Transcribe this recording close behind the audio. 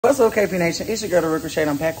What's up, KPNation? It's your girl, TheRealKreShai.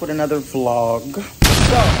 I'm back with another vlog.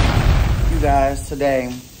 So, you guys,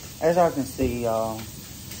 today, as y'all can see,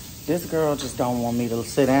 this girl just don't want me to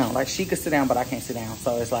sit down. Like, she could sit down, but I can't sit down.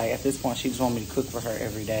 So it's like, at this point, she just want me to cook for her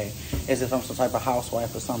every day, as if I'm some type of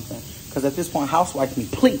housewife or something. Because at this point, housewife me,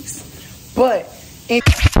 please. But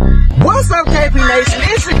what's up,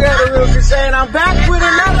 KPNation? It's your girl, TheRealKreShai, and I'm back with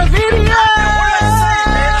another video.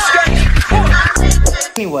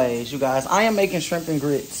 Anyways, you guys, I am making shrimp and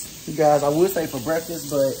grits. You guys, I would say for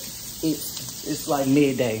breakfast, but it's like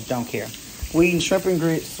midday. Don't care. We eating shrimp and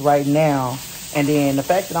grits right now, and then the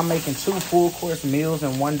fact that I'm making 2 full-course meals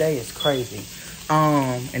in one day is crazy.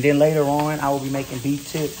 And then later on, I will be making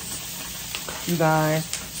beef tips, you guys.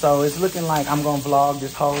 So it's looking like I'm gonna vlog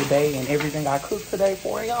this whole day and everything I cooked today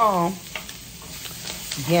for y'all.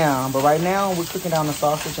 Yeah, but right now we're cooking down the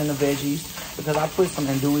sausage and the veggies because I put some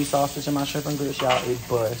andouille sausage in my shrimp and grits, y'all. It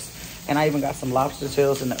busts. And I even got some lobster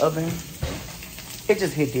tails in the oven. It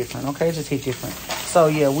just hit different, okay? It just hit different. So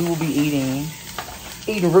yeah, we will be eating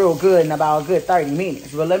real good in about a good 30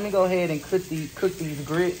 minutes. But let me go ahead and cook these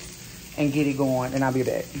grits and get it going, and I'll be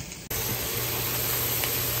back.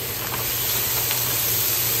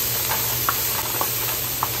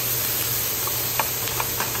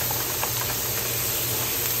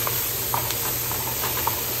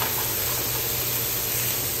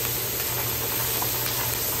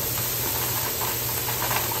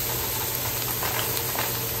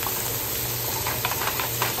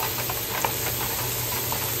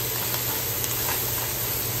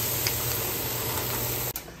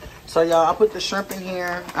 So y'all, I put the shrimp in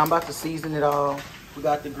here. I'm about to season it all. We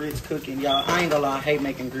got the grits cooking, y'all. I ain't gonna lie, I hate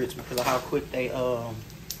making grits because of how quick they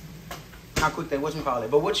whatchamacallit.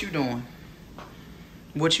 But what you doing?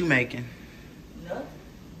 What you making? Nothing.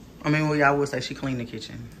 I mean, well, y'all would say she cleaned the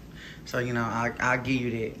kitchen. So, you know, I'll give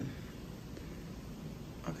you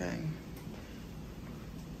that. Okay.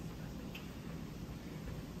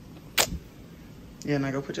 Yeah,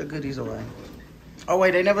 now go put your goodies away. Oh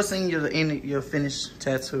wait, they never seen your finished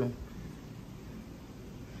tattoo.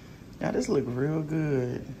 Yeah, this look real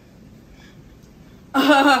good. Didn't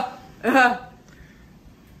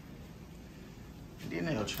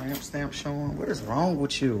have a tramp stamp showing. What is wrong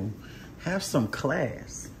with you? Have some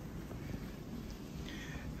class.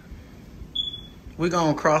 We're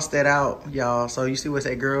gonna cross that out, y'all. So you see what's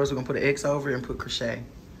that, girls? We're gonna put an X over it and put crochet.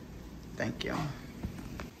 Thank you.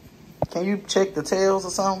 Can you check the tails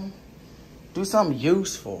or something? Do something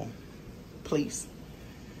useful, please.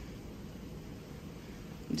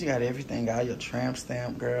 You got everything out, your tramp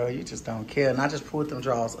stamp, girl. You just don't care. And I just pulled them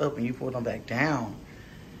drawers up and you pulled them back down.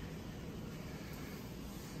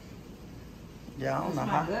 Yeah, I don't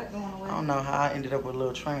know how I ended up with a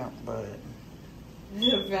little tramp, but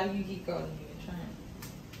You keep calling me a tramp.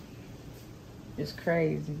 It's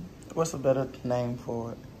crazy. What's a better name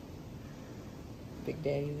for it? Big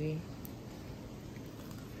Daddy V.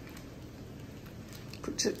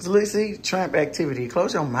 Let's see, tramp activity.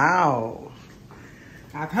 Close your mouth.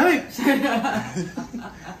 I can't.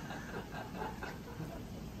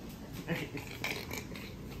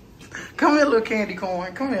 Come here, little candy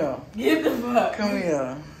corn. Come here. Get the fuck. Come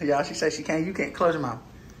here. Y'all, she said she can't. You can't. Close your mouth.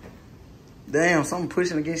 Damn, something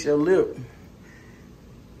pushing against your lip.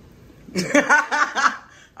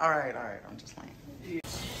 All right. I'm just playing.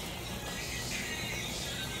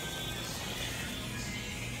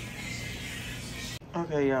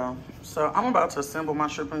 Okay, y'all. So I'm about to assemble my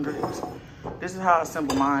shrimp and grits. This is how I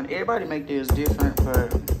assemble mine. Everybody make theirs different, but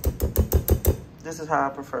this is how I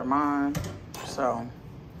prefer mine. So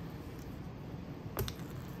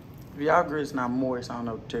if y'all grits not moist, I don't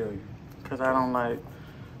know what to tell you, because I don't like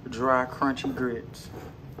dry, crunchy grits.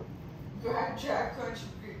 Dry, crunchy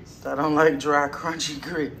grits. I don't like dry, crunchy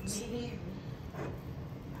grits. Me neither.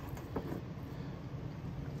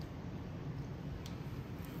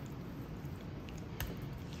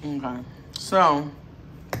 Okay, so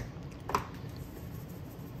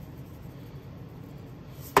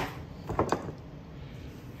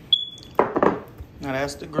now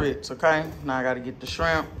that's the grits, okay? Now I gotta get the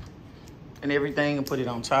shrimp and everything and put it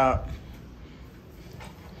on top.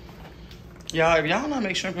 Y'all, if y'all not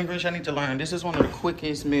make shrimp and grits, I need to learn. This is one of the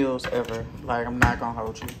quickest meals ever. Like, I'm not gonna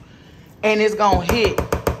hold you. And it's gonna hit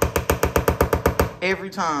every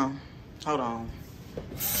time. Hold on.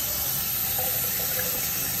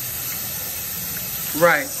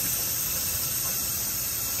 Right.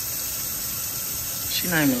 She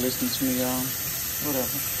not even listening to me, y'all.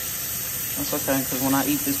 Whatever. That's okay, because when I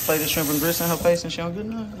eat this plate of shrimp and grits in her face and she don't get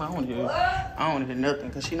nothing, I don't want to hear nothing,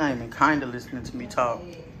 because she not even kind of listening to me talk.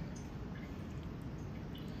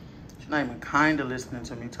 She's not even kind of listening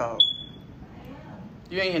to me talk.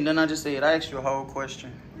 You ain't hear nothing I just said. I asked you a whole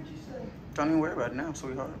question. What'd you say? Don't even worry about it now,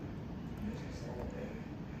 sweetheart.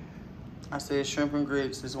 I said shrimp and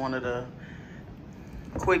grits is one of the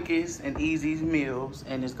quickest and easiest meals,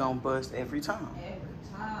 and it's gonna bust every time. Every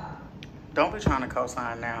time. Don't be trying to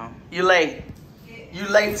co-sign now. You late. You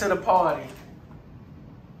late to the party.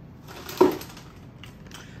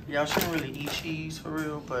 Y'all shouldn't really eat cheese for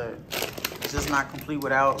real, but it's just not complete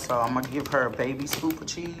without, so I'm gonna give her a baby scoop of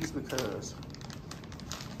cheese because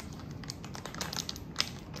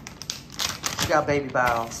she got baby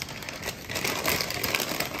bowels.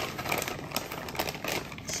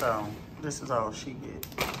 So this is all she get.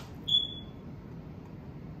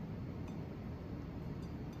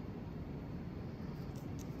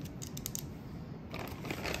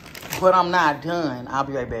 But I'm not done. I'll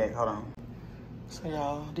be right back. Hold on. So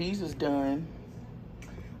y'all, these is done.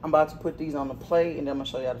 I'm about to put these on the plate and then I'm gonna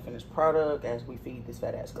show y'all the finished product as we feed this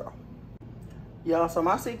fat ass girl. Y'all, so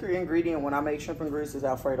my secret ingredient when I make shrimp and grits is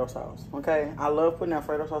Alfredo sauce, okay? I love putting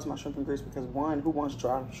Alfredo sauce in my shrimp and grits because one, who wants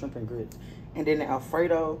dry shrimp and grits? And then the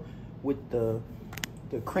Alfredo with the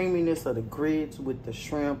creaminess of the grits with the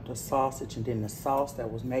shrimp, the sausage, and then the sauce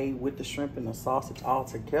that was made with the shrimp and the sausage all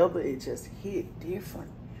together, it just hit different.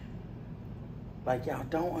 Like, y'all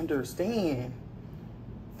don't understand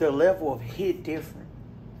the level of hit different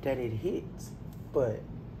that it hits. But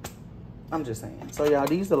I'm just saying. So, y'all,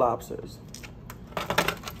 these are lobsters.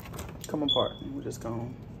 Come apart. We're just gonna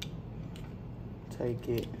take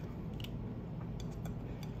it.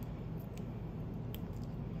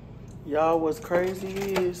 Y'all, what's crazy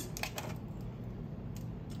is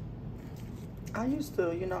I used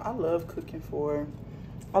to, you know, I love cooking for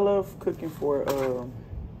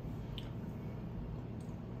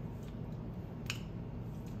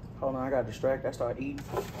hold on, I got distracted. I started eating.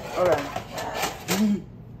 Okay.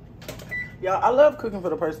 Y'all, I love cooking for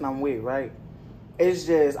the person I'm with, right? It's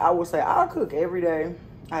just, I would say I'll cook every day.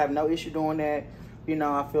 I have no issue doing that. You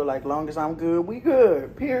know, I feel like long as I'm good, we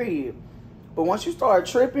good, period. But once you start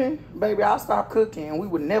tripping, baby, I'll stop cooking and we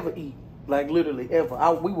would never eat. Like, literally, ever.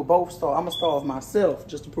 We would both starve. I'm going to starve myself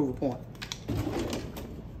just to prove a point.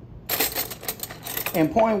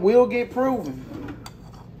 And point will get proven.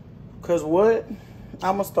 Because what?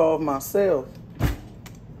 I'm going to starve myself.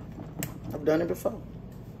 I've done it before.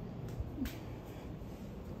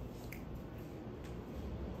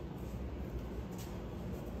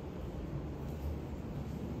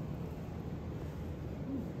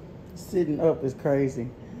 Sitting up is crazy.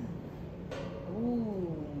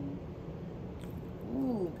 Ooh.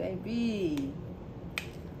 Ooh, baby.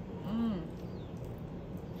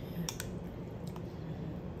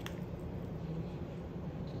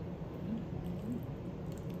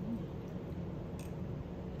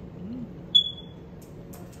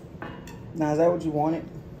 Now, is that what you wanted?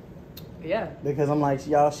 Yeah. Because I'm like,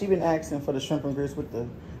 y'all, she been asking for the shrimp and grits with the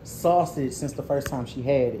sausage since the first time she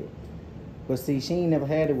had it. But see, she ain't never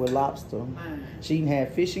had it with lobster. She ain't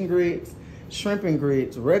had fish and grits, shrimp and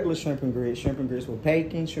grits, regular shrimp and grits with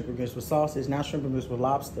bacon, shrimp and grits with sausage, now shrimp and grits with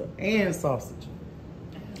lobster and sausage.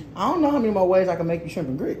 I don't know how many more ways I can make you shrimp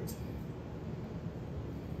and grits.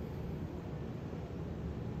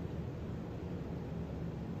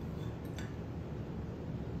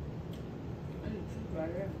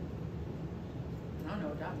 I don't know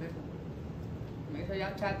what y'all making. Make sure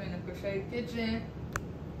y'all tap in the KreShaisKitchen.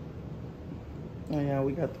 Oh yeah,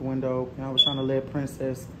 we got the window open. I was trying to let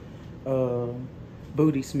Princess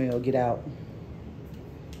booty smell get out.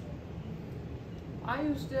 Why are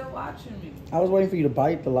you still watching me? I was waiting for you to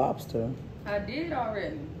bite the lobster. I did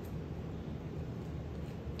already.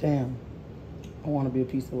 Damn. I want to be a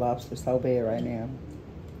piece of lobster so bad right now.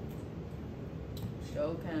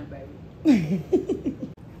 Show can, baby.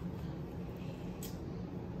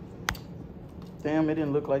 Damn, it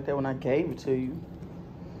didn't look like that when I gave it to you.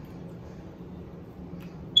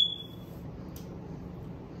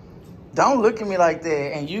 Don't look at me like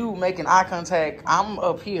that. And you making eye contact. I'm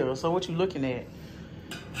up here. So what you looking at?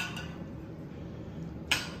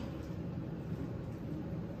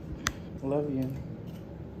 Love you.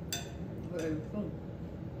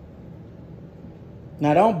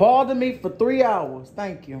 Now don't bother me for 3 hours.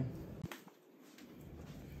 Thank you.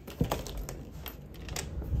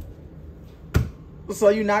 So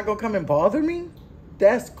you're not gonna come and bother me?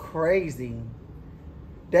 That's crazy.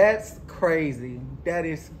 That's crazy. That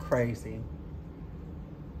is crazy.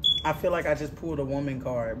 I feel like I just pulled a woman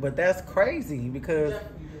card, but that's crazy because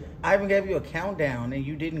I even gave you a countdown and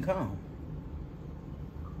you didn't come.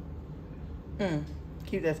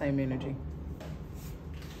 Keep that same energy.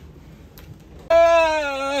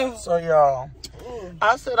 So y'all,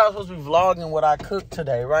 I said I was supposed to be vlogging what I cooked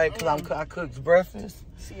today, right? Because I cooked breakfast.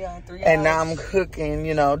 See y'all in 3 hours. And now I'm cooking,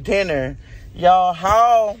 you know, dinner. Y'all,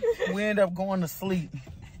 how we end up going to sleep.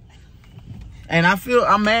 And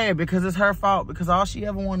I'm mad because it's her fault. Because all she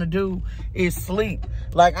ever want to do is sleep.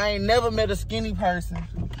 Like, I ain't never met a skinny person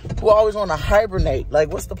who always want to hibernate.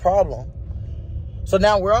 Like, what's the problem? So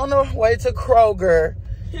now we're on the way to Kroger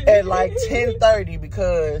at like 10:30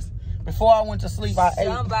 because before I went to sleep,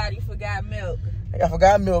 Somebody forgot milk. I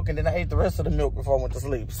forgot milk, and then I ate the rest of the milk before I went to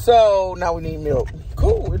sleep. So now we need milk.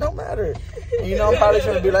 Cool, it don't matter. You know, I'm probably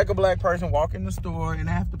trying to be like a black person, walk in the store, and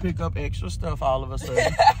I have to pick up extra stuff all of a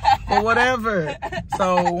sudden. But whatever.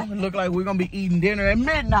 So it look like we're gonna be eating dinner at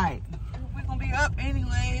midnight. We're gonna be up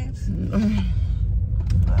anyways.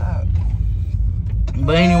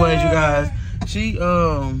 But anyways, you guys,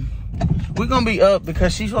 we're gonna be up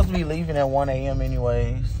because she's supposed to be leaving at 1 a.m.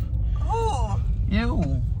 anyways. Who?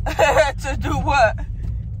 You. To do what?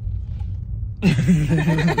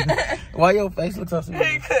 Why your face looks so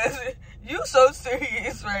serious? Because you so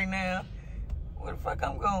serious right now. Where the fuck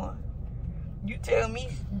I'm going? You tell me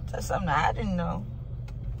something I didn't know.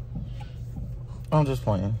 I'm just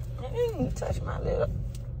playing. You didn't touch my lip.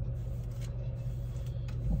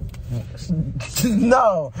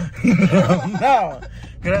 No. No.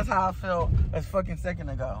 Because that's how I felt a fucking second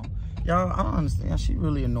ago. Y'all, I don't understand. She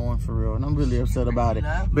really annoying for real. And I'm really upset about it.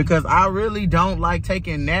 Because I really don't like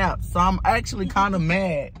taking naps. So I'm actually kind of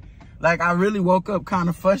mad. Like, I really woke up kind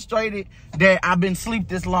of frustrated that I've been asleep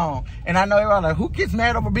this long. And I know everybody like, who gets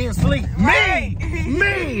mad over being asleep? Right.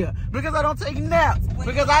 Me! Because I don't take naps.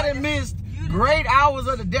 Because I done missed great hours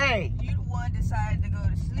of the day. You the one decided to go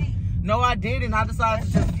to sleep. No, I didn't. I decided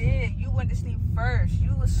Yes, you did. You went to sleep first.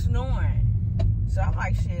 You was snoring. So I'm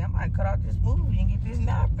like, shit, I might cut out this movie and get this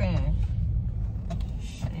nap in.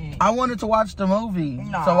 Shit. I wanted to watch the movie.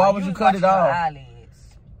 Nah, so why would you cut it off?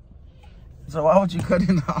 Eyelids. So why would you cut it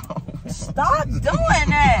off? Stop doing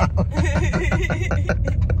that.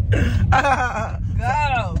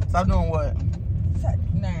 Go. Stop doing what?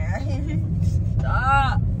 Nah.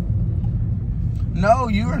 Stop. No,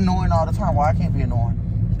 you're annoying all the time. Why I can't be annoying?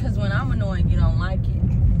 Because when I'm annoying, you don't like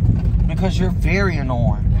it. Because you're very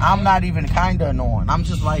annoying. I'm not even kind of annoying. I'm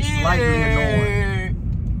just like slightly annoying.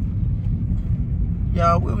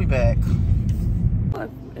 Y'all, we'll be back. But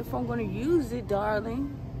if I'm going to use it,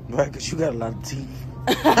 darling. Right, because you got a lot of teeth.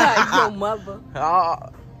 Your mother. Oh,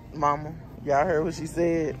 mama. Y'all heard what she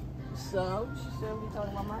said? So, she should be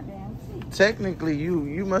talking about my damn teeth. Technically,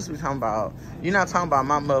 you must be talking about, you're not talking about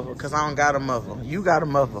my mother because I don't got a mother. You got a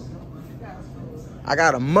mother. I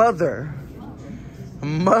got a mother.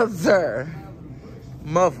 Mother.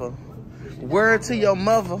 Word to your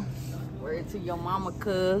mother. Word to your mama,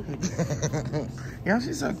 cuz. Yeah,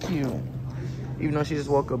 she's so cute. Even though she just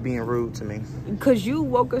woke up being rude to me. Because you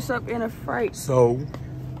woke us up in a fright. So?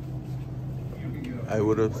 Hey,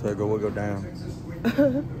 what up? So we'll go down.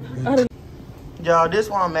 Y'all, this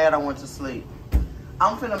why I'm mad I went to sleep.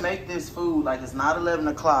 I'm finna make this food like it's not 11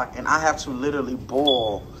 o'clock and I have to literally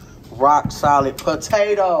boil rock solid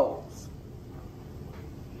potatoes.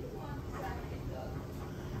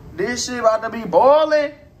 This shit about to be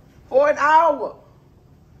boiling for an hour.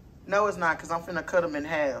 No, it's not, because I'm finna cut them in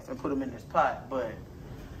half and put them in this pot, but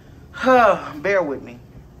bear with me.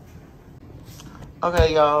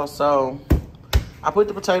 Okay, y'all, so I put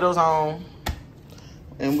the potatoes on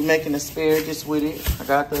and we're making asparagus with it. I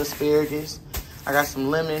got the asparagus. I got some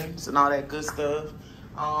lemons and all that good stuff.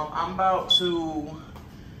 I'm about to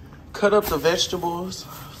cut up the vegetables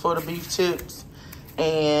for the beef tips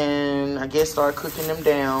and I guess start cooking them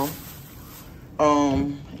down.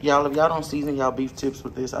 Y'all, if y'all don't season y'all beef tips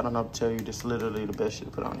with this, I don't know what to tell you. This is literally the best shit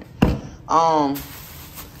to put on it.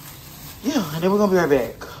 Yeah, and then we're gonna be right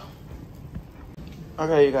back.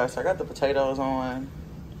 Okay, you guys, so I got the potatoes on.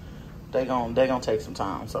 They gonna take some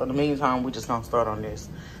time. So in the meantime, we just gonna start on this.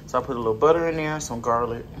 So I put a little butter in there, some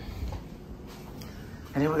garlic.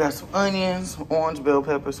 And then we got some onions, orange bell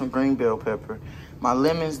pepper, some green bell pepper. My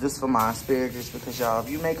lemons, this is for my asparagus because y'all, if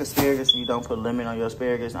you make asparagus and you don't put lemon on your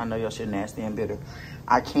asparagus, I know your shit nasty and bitter.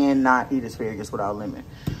 I cannot eat asparagus without lemon.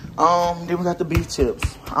 Then we got the beef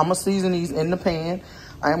tips. I'm gonna season these in the pan.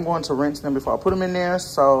 I am going to rinse them before I put them in there.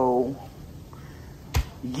 So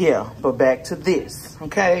yeah, but back to this,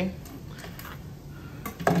 okay?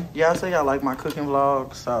 Y'all say y'all like my cooking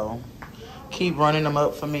vlogs, so keep running them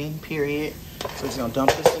up for me, period. So just gonna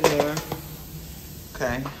dump this in there,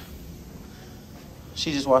 okay?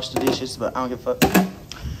 She just washed the dishes, but I don't give a fuck.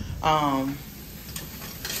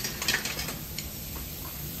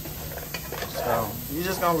 So you're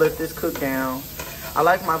just gonna let this cook down. I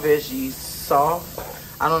like my veggies soft.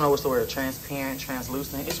 I don't know what's the word, transparent,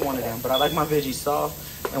 translucent. It's one of them, but I like my veggies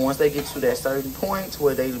soft. And once they get to that certain point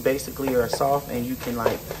where they basically are soft and you can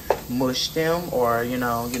like mush them, or you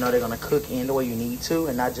know they're gonna cook in the way you need to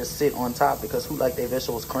and not just sit on top, because who like their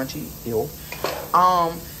vegetables crunchy? Ew.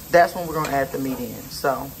 That's when we're gonna add the meat in.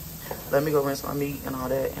 So let me go rinse my meat and all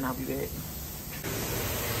that, and I'll be back.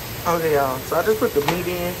 Okay, y'all, so I just put the meat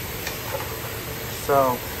in.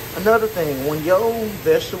 So another thing, when your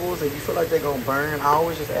vegetables and you feel like they're gonna burn, I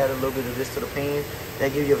always just add a little bit of this to the pan.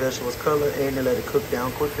 That give your vegetables color and they let it cook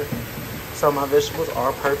down quicker. So my vegetables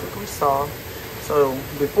are perfectly soft. So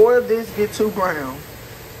before this get too brown,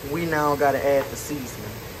 we now gotta add the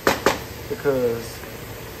seasoning, because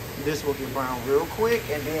this will get brown real quick,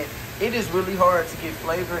 and then it is really hard to get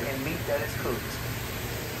flavor in meat that is cooked.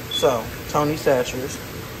 So Tony Satchers.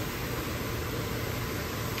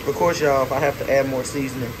 Of course, y'all, if I have to add more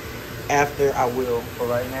seasoning after, I will. But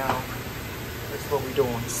right now, that's what we're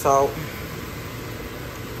doing. Salt.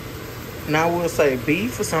 Now I will say,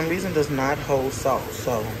 beef for some reason does not hold salt.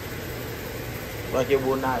 So, like, it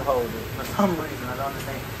will not hold it for some reason. I don't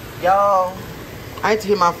understand. Y'all, I had to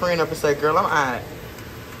hit my friend up and say, girl, I'm alright.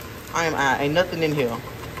 I am alright. Ain't nothing in here.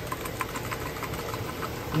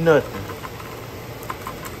 Nothing.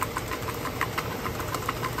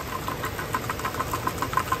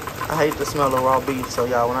 I hate the smell of raw beef, so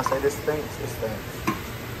y'all, when I say this stinks, it stinks.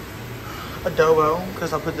 Adobo,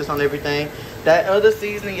 because I put this on everything. That other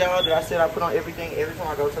seasoning, y'all, that I said I put on everything, every time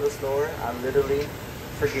I go to the store, I literally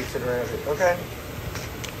forget to grab it, okay?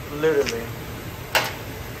 Literally.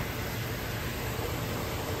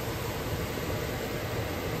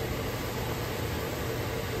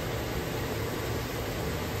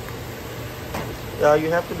 Y'all, you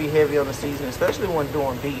have to be heavy on the seasoning, especially when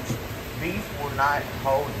doing beef. Beef will not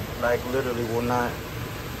hold it, like literally will not.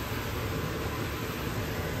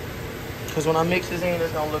 Because when I mix this in,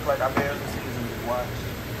 it's gonna look like I barely seasoned it. Watch.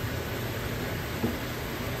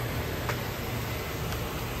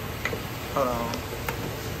 Hold on.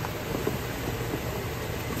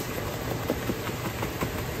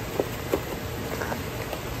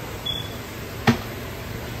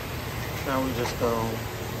 Now we just go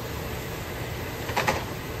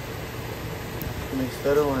mix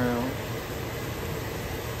that around.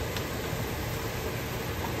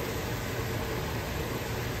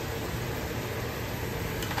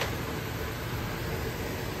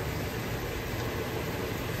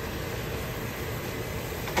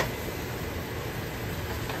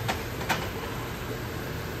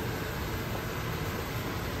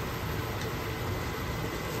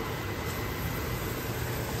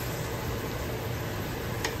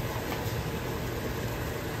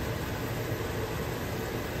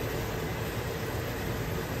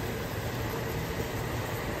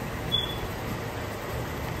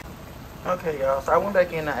 Okay, y'all, so I went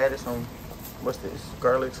back in and I added some, what's this,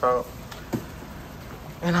 garlic salt.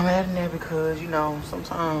 And I'm adding that because, you know,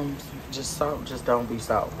 sometimes just salt just don't be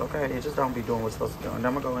salt, okay? It just don't be doing what's supposed to do. And then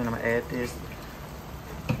I'm gonna go in and I'm gonna add this.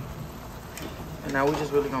 And now we're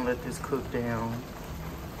just really gonna let this cook down.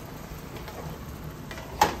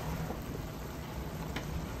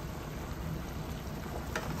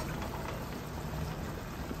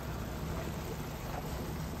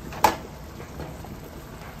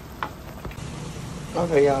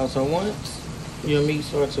 Okay, y'all, so once your meat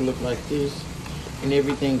starts to look like this and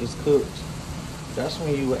everything is cooked, that's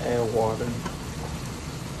when you would add water.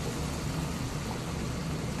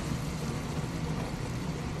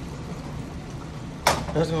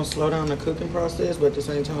 That's gonna slow down the cooking process, but at the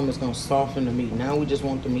same time, it's gonna soften the meat. Now we just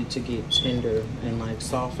want the meat to get tender and like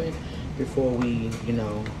soften before we, you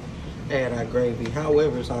know, add our gravy.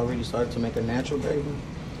 However, it's already started to make a natural gravy.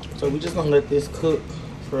 So we're just gonna let this cook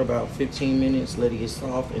for about 15 minutes, let it get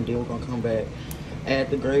soft, and then we're gonna come back, add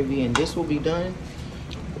the gravy, and this will be done.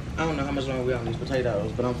 I don't know how much longer we on these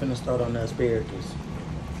potatoes, but I'm finna start on the asparagus.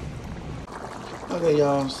 Okay,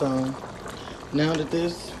 y'all, so now that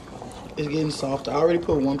this is getting soft, I already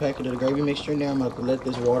put one packet of the gravy mixture in there. I'm about to let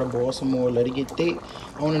this water boil some more, let it get thick.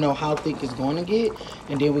 I wanna know how thick it's gonna get,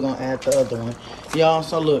 and then we're gonna add the other one. Y'all,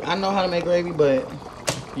 so look, I know how to make gravy, but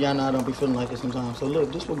y'all know I don't be feeling like it sometimes. So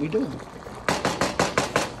look, this is what we doing.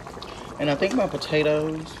 And I think my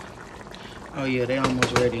potatoes, oh yeah, they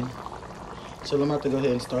almost ready. So I'm about to go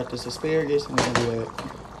ahead and start this asparagus, and we're gonna do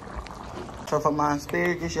that. So for my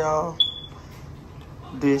asparagus, y'all,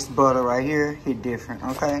 this butter right here hit different,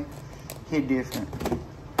 okay? Hit different.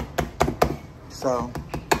 So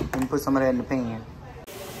let me put some of that in the pan.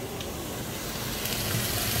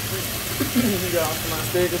 Y'all, so my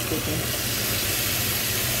asparagus cooking.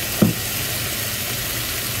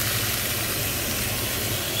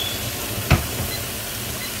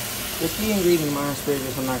 The key ingredient in my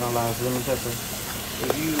asparagus, I'm not gonna lie, is lemon pepper.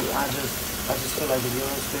 If you, I just feel like if your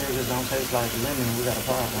asparagus don't taste like lemon, we got a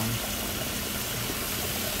problem.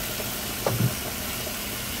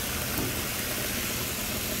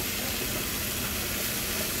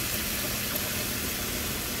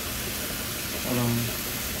 Hold on.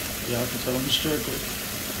 Y'all can tell I'm struggling.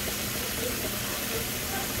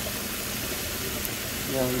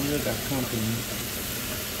 Y'all, we got company.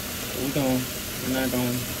 We're not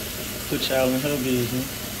gonna put y'all in her business.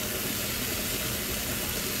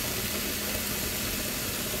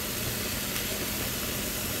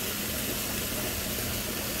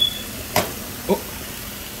 Oh,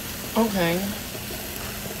 okay.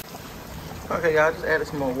 Okay, y'all, just added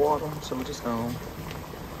some more water, so we're just gonna.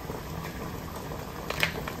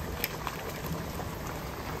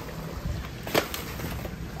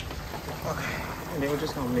 Okay, and then we're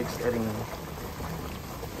just gonna mix that in.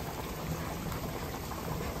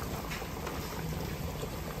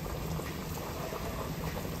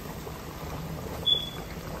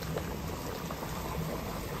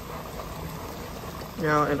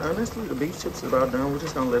 Yeah, and honestly, the beef chips is about done. We're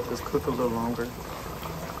just gonna let this cook a little longer.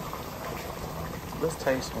 Let's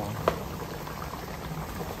taste one.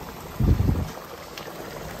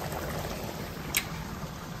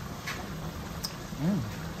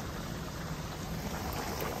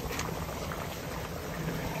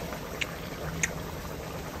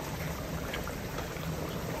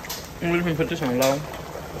 Let me put this on low.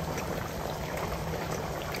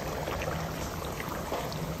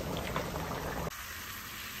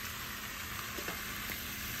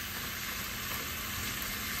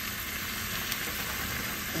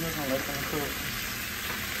 I'm just gonna let them cook.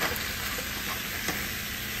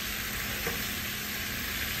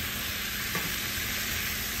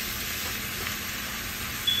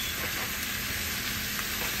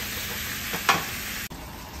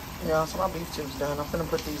 Y'all, so my beef chips done. I'm finna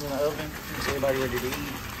put these in the oven. Get everybody ready to eat.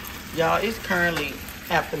 Y'all, it's currently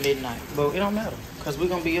after midnight, but it don't matter because we're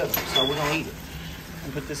gonna be up, so we're gonna eat it.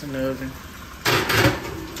 And put this in the oven.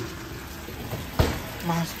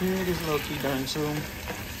 My spirit is low key done too.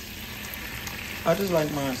 I just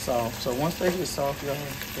like mine soft, so once they get soft, y'all,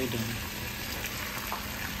 they done.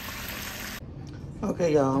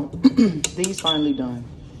 Okay, y'all, these finally done.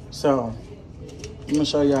 So I'm gonna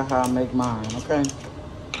show y'all how I make mine. Okay.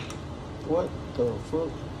 What the fuck?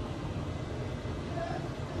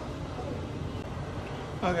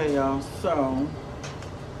 Okay, y'all, so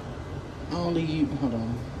I only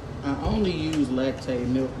use lactate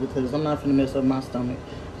milk because I'm not finna mess up my stomach.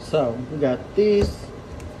 So we got this,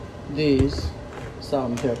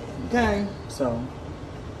 salt and pepper. Okay, so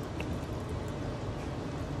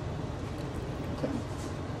okay.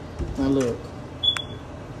 Now look,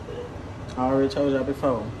 I already told y'all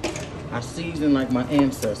before. I season like my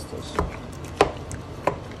ancestors.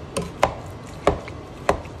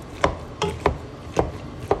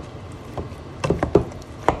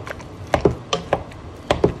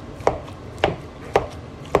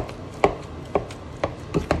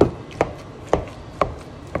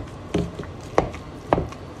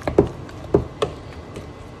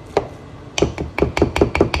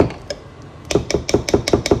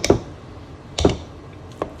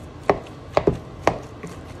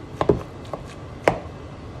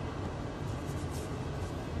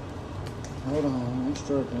 Hold on, I'm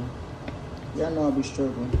struggling. Y'all know I'll be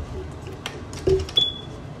struggling.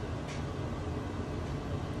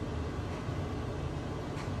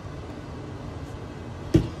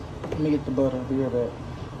 Let me get the butter. I'll be right back.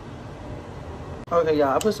 Okay,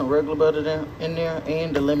 y'all, I put some regular butter in there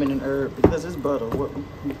and the lemon and herb because it's butter.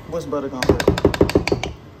 What's butter gonna hurt?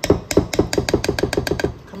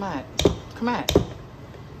 Come on. Come on.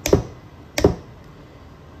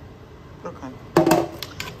 Okay.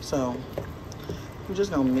 So we're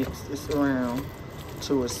just gonna mix this around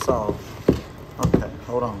till it's soft. Okay,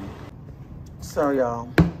 hold on. So y'all,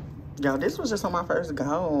 this was just on my first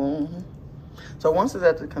go. So once it's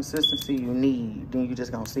at the consistency you need, then you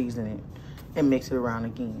just gonna season it and mix it around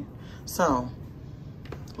again. So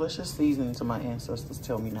let's just season until my ancestors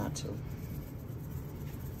tell me not to.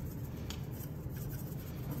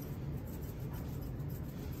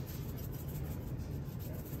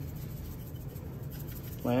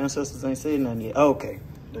 My ancestors ain't said nothing yet. Okay,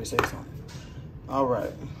 they say something. All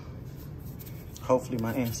right. Hopefully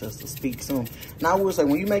my ancestors speak soon. Now I will say,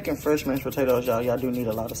 when you're making fresh mashed potatoes, y'all do need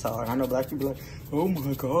a lot of salt. I know black people like, oh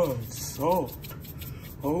my God, salt.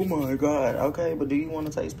 Oh my God. Okay, but do you want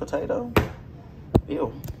to taste potato?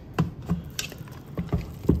 Ew.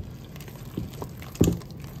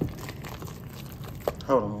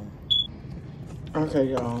 Hold on.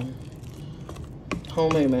 Okay, y'all.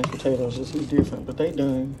 homemade mashed potatoes. Just be different, but they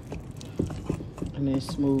done. And they're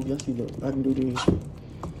smooth. Let's see, look, I can do these.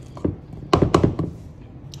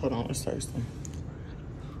 Hold on, let's taste them.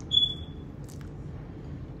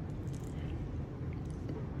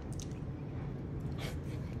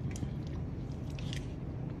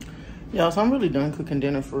 Y'all, so I'm really done cooking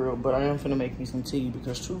dinner for real, but I am finna make me some tea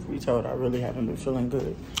because truth be told, I really haven't been feeling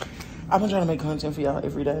good. I've been trying to make content for y'all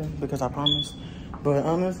every day because I promise. But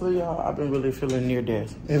honestly, y'all, I've been really feeling near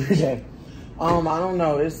death every day. I don't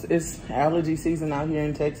know, it's allergy season out here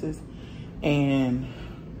in Texas. And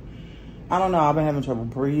I don't know, I've been having trouble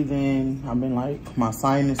breathing. I've been like my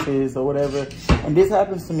sinuses or whatever. And this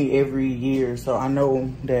happens to me every year. So I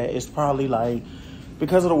know that it's probably like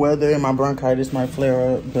because of the weather and my bronchitis might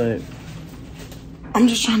flare up, but I'm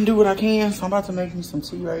just trying to do what I can. So I'm about to make me some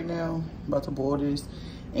tea right now. I'm about to boil this.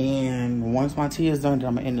 And once my tea is done, then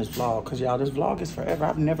I'm gonna end this vlog. Cause y'all, this vlog is forever.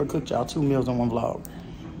 I've never cooked y'all 2 meals in one vlog.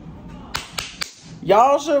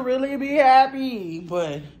 Y'all should really be happy.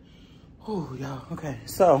 But, whew, y'all, okay.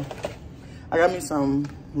 So, I got me some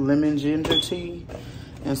lemon ginger tea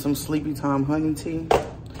and some sleepy time honey tea.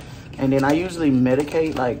 And then I usually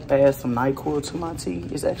medicate, like add some NyQuil to my tea.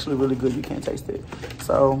 It's actually really good. You can't taste it.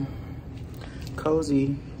 So,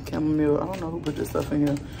 cozy chamomile. I don't know who put this stuff in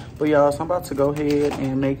here. But y'all, so I'm about to go ahead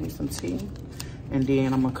and make me some tea. And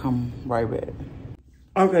then I'm gonna come right back.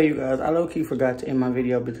 Okay, you guys, I low-key forgot to end my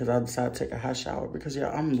video because I decided to take a hot shower. Because,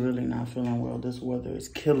 y'all, I'm really not feeling well. This weather is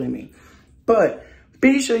killing me. But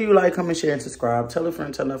be sure you like, comment, share, and subscribe. Tell a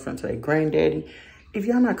friend, tell a friend, tell a granddaddy. If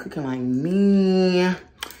y'all not cooking like me, you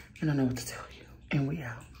don't know what to tell you. And we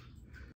out.